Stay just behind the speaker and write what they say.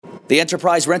The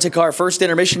Enterprise Rent-A-Car First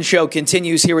Intermission show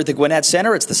continues here at the Gwinnett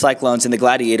Center. It's the Cyclones and the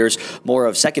Gladiators. More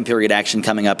of second period action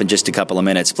coming up in just a couple of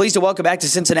minutes. Pleased to welcome back to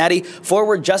Cincinnati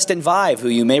forward Justin Vaive, who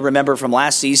you may remember from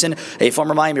last season, a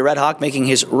former Miami Red Hawk making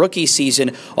his rookie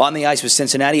season on the ice with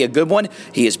Cincinnati, a good one.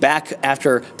 He is back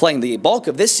after playing the bulk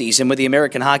of this season with the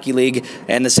American Hockey League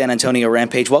and the San Antonio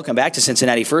Rampage. Welcome back to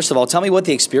Cincinnati. First of all, tell me what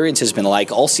the experience has been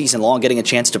like all season long, getting a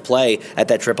chance to play at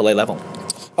that AAA level.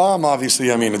 Obviously,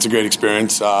 it's a great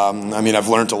experience. I've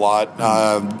learned a lot.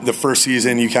 The first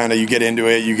season, you get into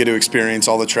it, you get to experience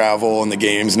all the travel and the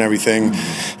games and everything.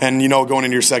 And, going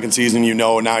into your second season,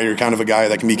 now you're kind of a guy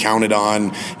that can be counted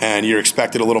on and you're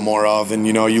expected a little more of. And,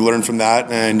 you learn from that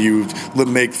and you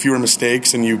make fewer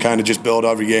mistakes and you kind of just build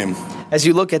every game. As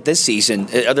you look at this season,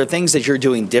 are there things that you're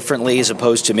doing differently as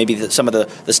opposed to maybe some of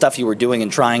the stuff you were doing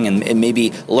and trying and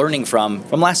maybe learning from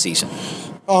last season?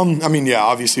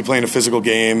 Obviously playing a physical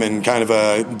game and kind of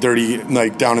a dirty,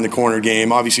 down in the corner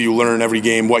game. Obviously you learn every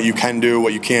game what you can do,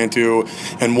 what you can't do,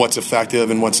 and what's effective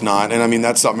and what's not. And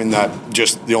that's something that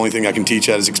just the only thing I can teach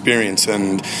that is experience.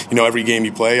 And, every game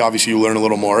you play, obviously you learn a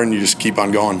little more and you just keep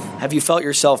on going. Have you felt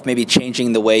yourself maybe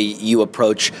changing the way you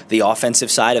approach the offensive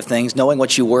side of things, knowing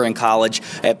what you were in college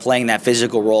at playing that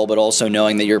physical role, but also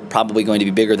knowing that you're probably going to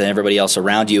be bigger than everybody else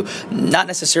around you? Not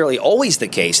necessarily always the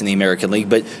case in the American League,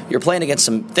 but you're playing against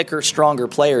some thicker, stronger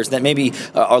players that maybe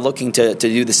are looking to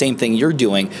do the same thing you're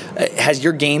doing. Has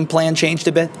your game plan changed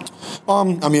a bit?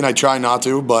 I try not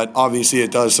to, but obviously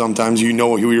it does sometimes. You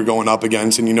know who you're going up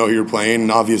against and you know who you're playing.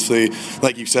 And obviously,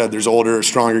 like you said, there's older,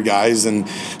 stronger guys. And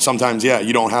sometimes,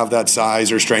 you don't have that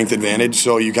size or strength advantage.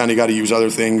 So you kind of got to use other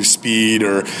things, speed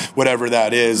or whatever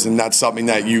that is. And that's something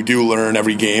that you do learn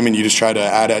every game. And you just try to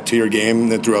add that to your game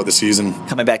throughout the season.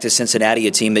 Coming back to Cincinnati,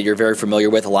 a team that you're very familiar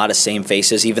with, a lot of same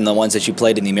faces, even the ones that you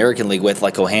played in the American League with,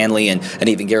 like O'Hanley and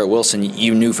even Garrett Wilson,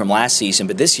 you knew from last season.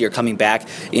 But this year, coming back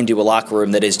into a locker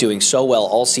room that is doing so well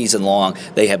all season long,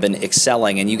 they have been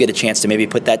excelling, and you get a chance to maybe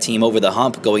put that team over the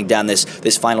hump going down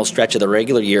this final stretch of the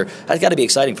regular year. That's got to be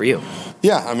exciting for you.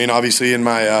 Yeah, obviously in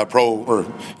my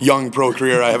young pro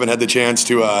career, I haven't had the chance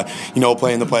to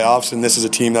play in the playoffs, and this is a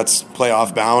team that's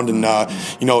playoff bound, and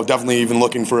definitely even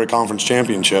looking for a conference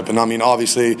championship. And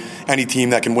obviously any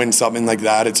team that can win something like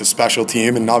that, it's a special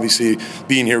team. And obviously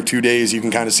being here 2 days, you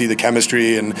can kind of see the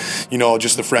chemistry and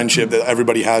just the friendship that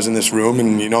everybody has in this room,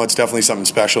 and it's definitely something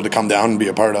special to come down and be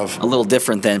a part of. A little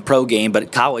different than pro game,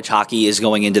 but college hockey is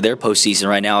going into their postseason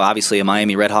right now. Obviously a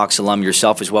Miami Red Hawks alum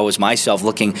yourself, as well as myself,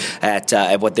 looking at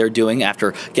what they're doing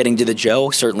after getting to the Joe.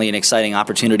 Certainly an exciting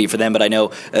opportunity for them, but I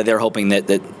know they're hoping that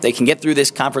they can get through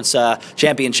this conference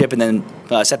championship and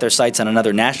then set their sights on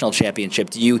another national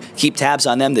championship. Do you keep tabs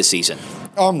on them this season?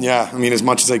 As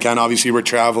much as I can. Obviously, we're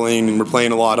traveling and we're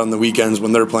playing a lot on the weekends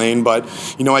when they're playing. But,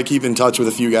 I keep in touch with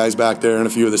a few guys back there and a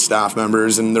few of the staff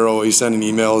members, and they're always sending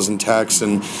emails and texts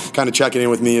and kind of checking in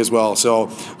with me as well.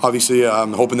 So, obviously,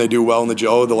 I'm hoping they do well in the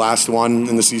Joe, the last one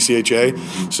in the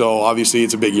CCHA. So, obviously,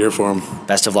 it's a big year for them.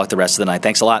 Best of luck the rest of the night.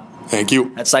 Thanks a lot. Thank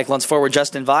you. That's Cyclones forward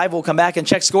Justin Vaive. We'll come back and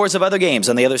check scores of other games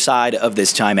on the other side of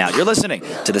this timeout. You're listening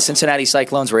to the Cincinnati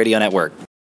Cyclones Radio Network.